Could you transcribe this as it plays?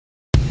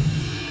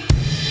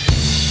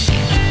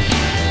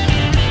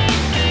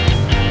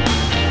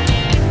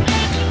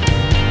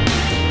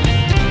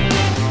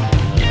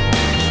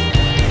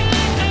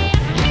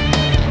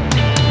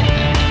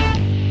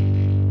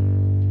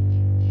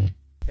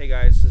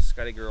is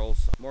Scotty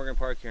Grills, Morgan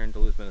Park here in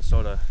Duluth,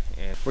 Minnesota,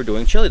 and we're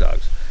doing chili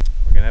dogs.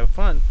 We're gonna have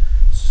fun.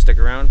 So stick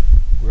around.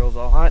 Grill's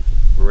all hot.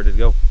 We're ready to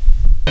go.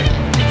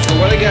 So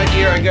what I got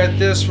here, I got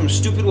this from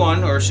Stupid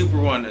One, or Super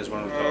One as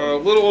one of them. A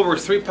little over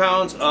 3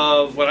 pounds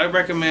of what I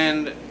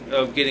recommend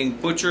of getting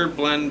butcher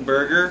blend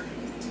burger,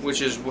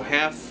 which is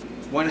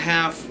one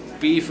half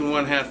beef and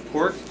 1/2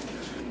 pork.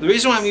 The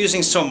reason why I'm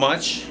using so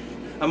much,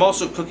 I'm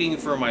also cooking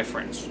for my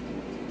friends.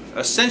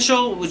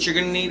 Essential, what you're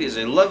going to need is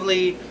a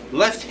lovely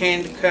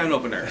left-hand can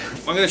opener.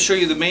 I'm going to show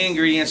you the main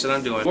ingredients that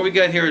I'm doing. What we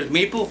got here is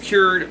maple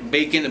cured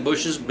bacon,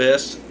 Bush's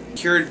Best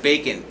cured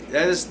bacon.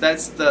 That's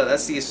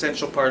the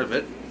essential part of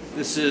it.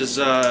 This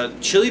is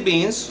chili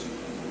beans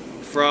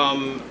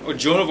from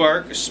Joan of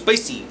Arc,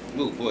 spicy.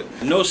 Ooh, boy.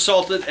 No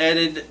salted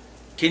added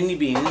kidney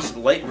beans,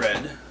 light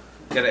red.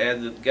 Gotta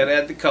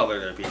add the color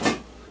there, people.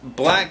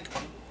 Black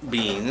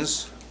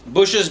beans.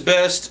 Bush's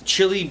Best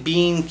chili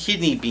bean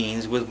kidney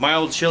beans with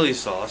mild chili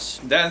sauce.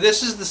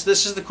 This is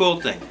the cool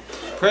thing.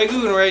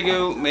 Pregru and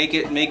ragu make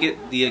it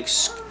the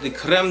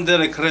creme de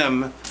la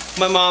creme.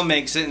 My mom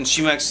makes it, and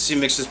she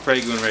mixes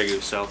pregru and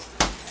ragu. So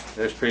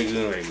there's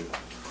pregru and ragu.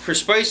 For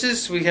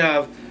spices, we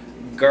have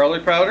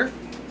garlic powder,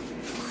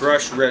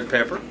 crushed red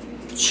pepper,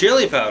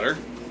 chili powder,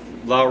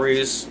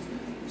 Lowry's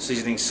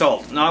seasoning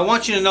salt. Now I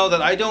want you to know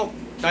that I don't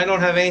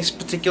have any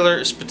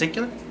particular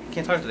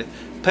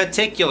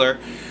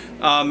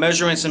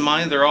measurements in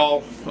mind. They're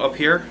all up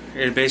here.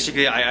 And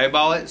basically, I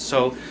eyeball it.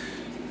 So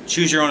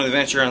choose your own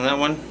adventure on that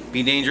one.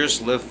 Be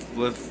dangerous, live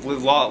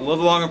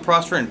long and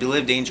prosper, and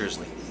live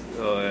dangerously.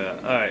 Oh yeah.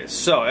 All right.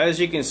 So as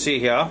you can see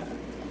here,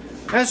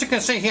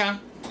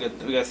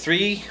 we got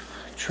three,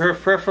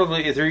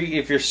 preferably three.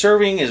 If you're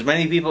serving as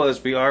many people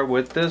as we are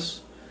with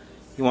this,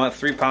 you want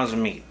 3 pounds of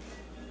meat.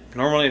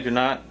 Normally, if you're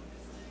not,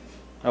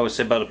 I would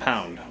say about 1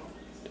 pound,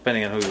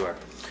 depending on who you are.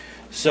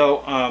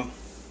 So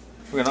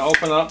we're gonna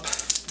open up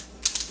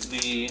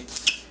the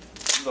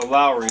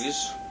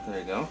Lowry's. There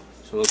you go.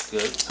 So it looks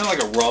good. Kind of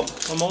like a rub,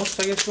 almost.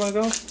 I guess you want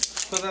to go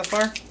that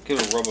far. Give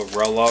it a rub of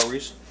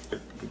Lowry's.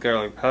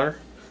 Garlic powder.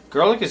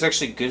 Garlic is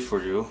actually good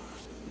for you.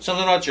 It's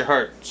something about your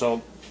heart.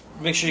 So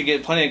make sure you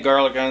get plenty of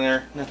garlic on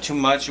there. Not too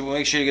much.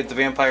 Make sure you get the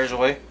vampires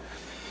away.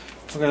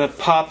 We're gonna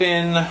pop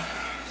in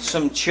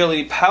some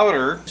chili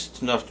powder.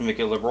 Just enough to make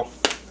it liberal.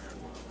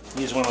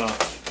 You just want to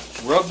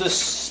rub this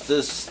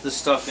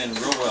stuff in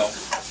real well,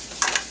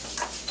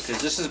 because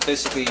this is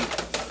basically.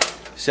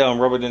 See how I'm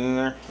rubbing it in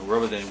there?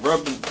 Rub it in.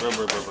 Rub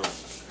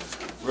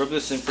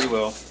this in pretty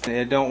well. And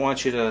I don't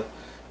want you to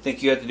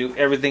think you have to do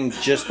everything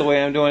just the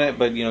way I'm doing it,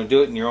 but you know,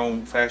 do it in your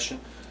own fashion.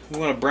 We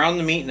want to brown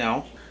the meat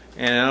now,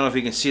 and I don't know if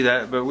you can see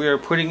that, but we are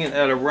putting it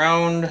at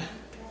around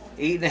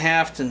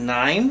 8.5 to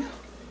 9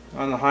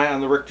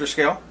 on the Richter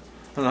scale,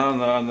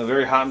 on the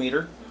very hot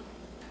meter.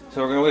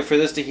 So we're gonna wait for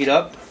this to heat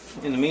up.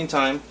 In the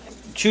meantime,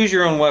 choose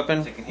your own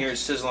weapon. I can hear it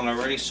sizzling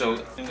already,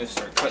 so I'm gonna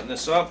start cutting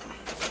this up.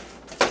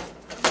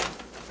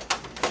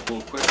 A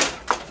little quicker.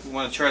 You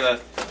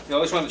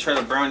always want to try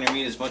to brown your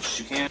meat as much as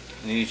you can.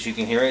 And as you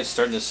can hear it, it's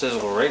starting to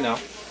sizzle right now.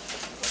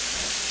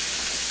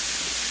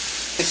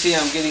 You see,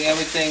 I'm getting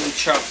everything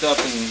chopped up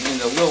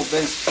into little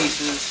minced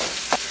pieces.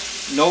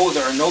 No,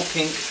 there are no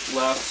pink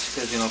left,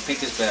 because you know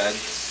pink is bad.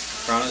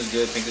 Brown is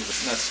good. Pink is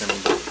not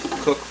cinnamon.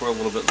 Cook for a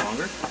little bit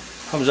longer.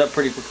 Comes up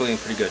pretty quickly and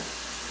pretty good.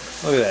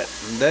 Look at that.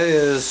 That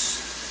is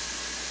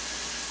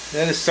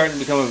starting to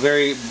become a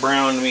very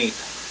brown meat.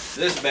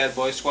 This bad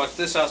boy, swat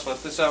this out,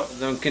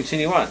 then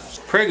continue on.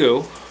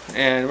 Pregru,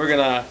 and we're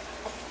gonna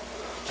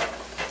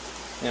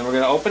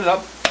open it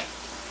up,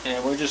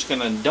 and we're just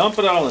gonna dump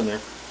it all in there.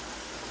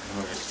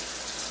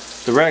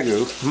 The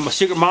ragu,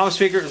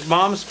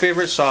 mom's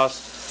favorite sauce.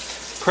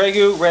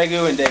 Pregru,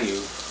 ragu, and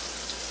dagu.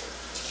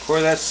 Pour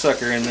that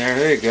sucker in there.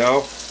 There you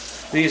go.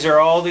 These are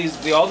all the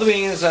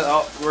beans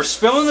that we're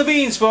spilling the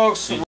beans,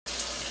 folks.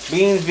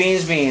 Beans,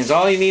 beans, beans.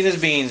 All you need is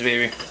beans,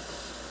 baby.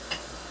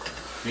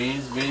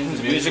 Beans,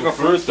 musical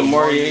fruit. The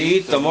more you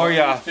eat, the more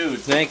you.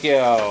 Thank you.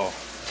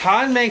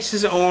 Todd makes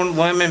his own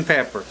lemon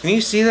pepper. Can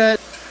you see that?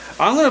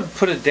 I'm gonna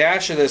put a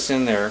dash of this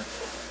in there.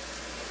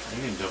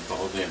 You can dump the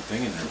whole damn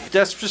thing in there.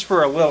 That's just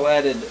for a little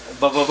added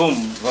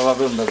ba-ba-boom,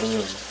 ba-ba-boom,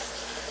 ba-ba-boom.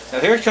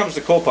 Now here comes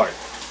the cool part.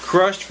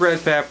 Crushed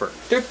red pepper.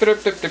 Yeah,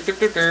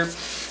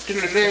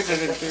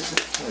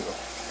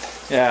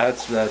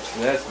 that's me.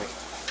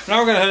 Now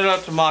we're gonna head it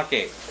up to Mach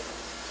 8.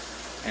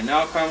 And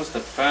now comes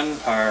the fun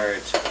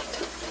part.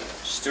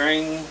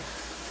 Stirring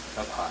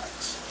the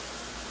pots.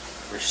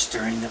 We're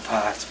stirring the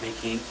pots,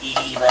 making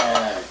evil.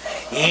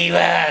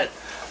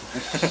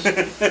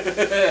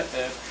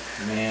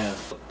 Man.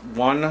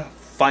 One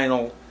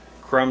final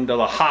creme de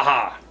la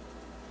ha-ha.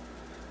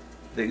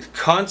 The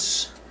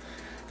cunts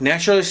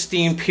naturally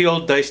steamed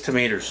peeled diced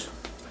tomatoes.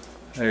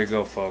 There you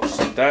go, folks.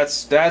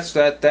 That's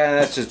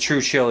a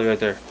true chili right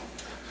there.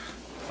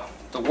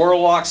 The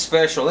Warlock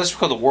special. This is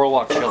called the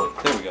Warlock Chili.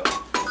 There we go.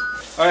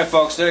 Alright,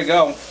 folks, there you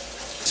go.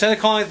 Instead of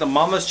calling it the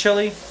Mama's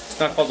Chili, it's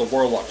not called the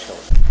Warlock Chili.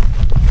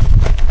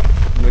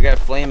 We got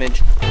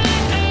flamage.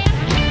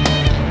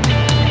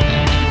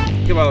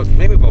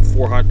 Maybe about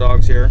 4 hot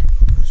dogs here.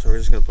 So we're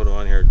just gonna put them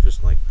on here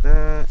just like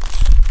that.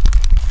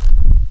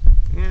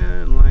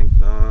 And like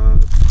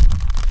that.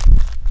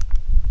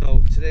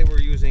 So today we're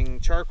using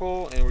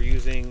charcoal and we're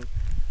using,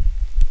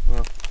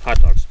 well,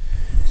 hot dogs.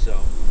 So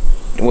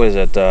what is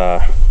it?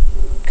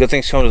 Good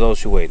things come to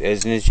those who wait.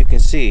 As you can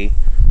see,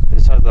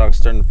 this hot dog's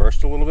starting to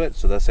burst a little bit,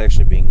 so that's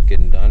actually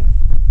getting done.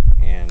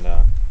 And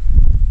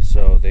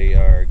so they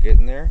are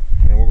getting there.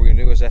 And what we're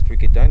gonna do is after we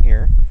get done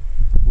here,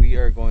 we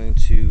are going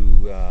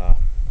to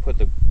put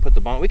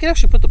the bun. We can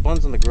actually put the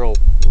buns on the grill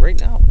right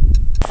now.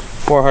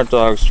 4 hot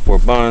dogs, 4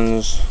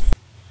 buns.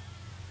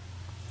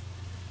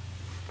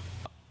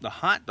 The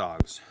hot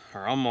dogs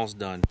are almost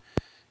done,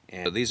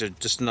 and these are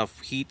just enough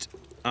heat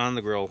on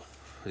the grill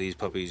for these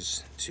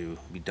puppies to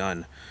be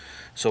done.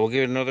 So we'll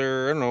give it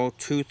another, I don't know,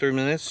 2-3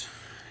 minutes,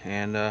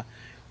 and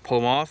pull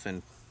them off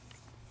and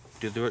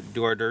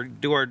do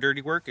our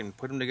dirty work and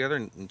put them together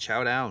and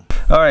chow down.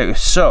 All right,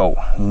 so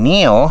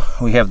Neil,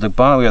 we have the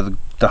bun, we have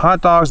the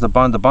hot dogs, the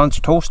buns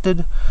are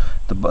toasted,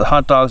 the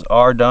hot dogs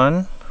are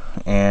done,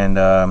 and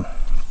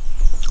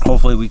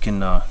hopefully we can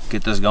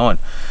get this going.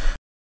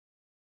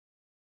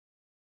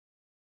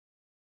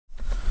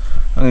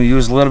 I'm going to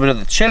use a little bit of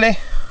the chili.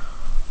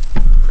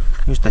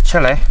 Use the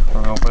chili.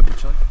 We're going to put the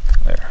chili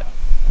there.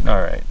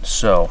 All right,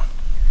 so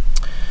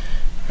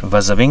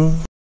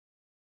vazabing.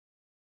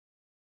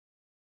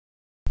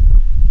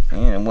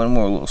 And one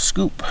more little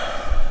scoop.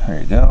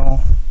 There you go.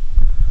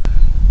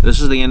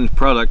 This is the end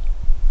product.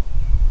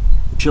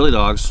 Chili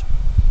dogs.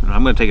 And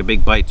I'm going to take a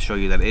big bite to show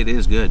you that it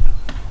is good.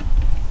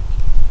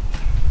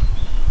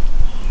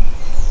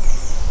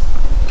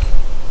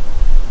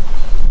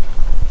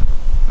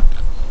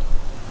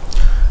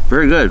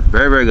 Very good,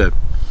 very good.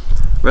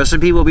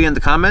 Recipe will be in the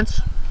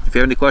comments. If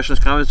you have any questions,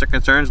 comments, or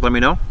concerns, let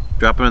me know.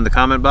 Drop them in the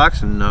comment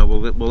box, and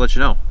we'll let you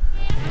know.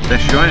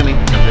 Thanks for joining me.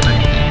 Have a good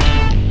night.